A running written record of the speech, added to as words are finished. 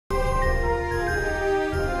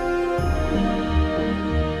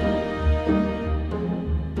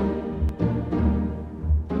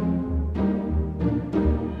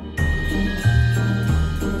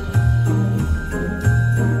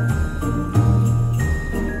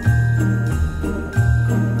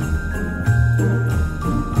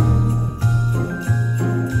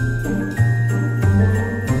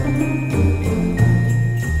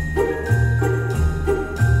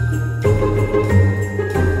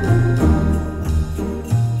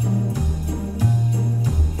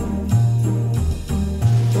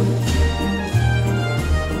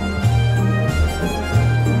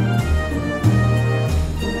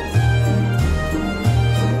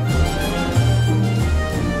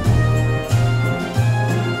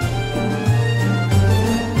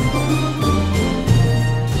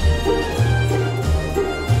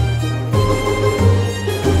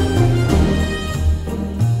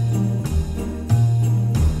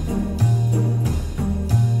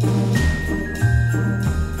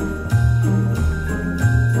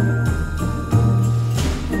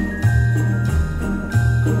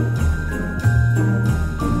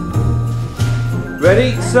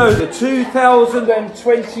So the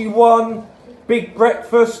 2021 Big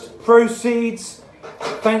Breakfast proceeds,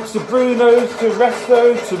 thanks to Bruno's, to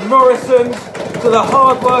Resto, to Morrison's, to the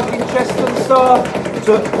hard-working Cheston staff,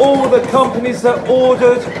 to all the companies that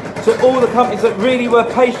ordered, to all the companies that really were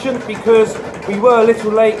patient because we were a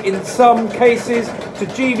little late in some cases, to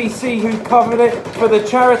GBC who covered it for the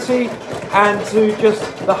charity, and to just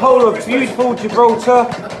the whole of beautiful Gibraltar.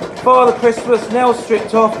 Father Christmas now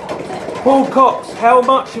stripped off. Paul Cox, how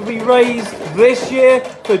much have we raised this year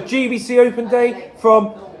for GBC Open Day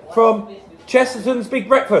from Chesterton's Big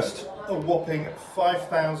Breakfast? A whopping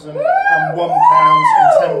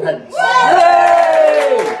 £5,001.10.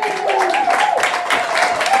 Yay!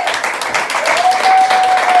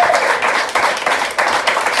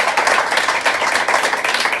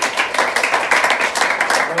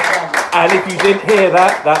 And if you didn't hear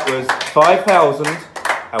that, that was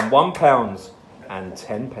 £5,001.10.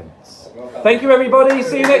 Thank you, everybody.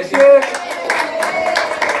 See you next year.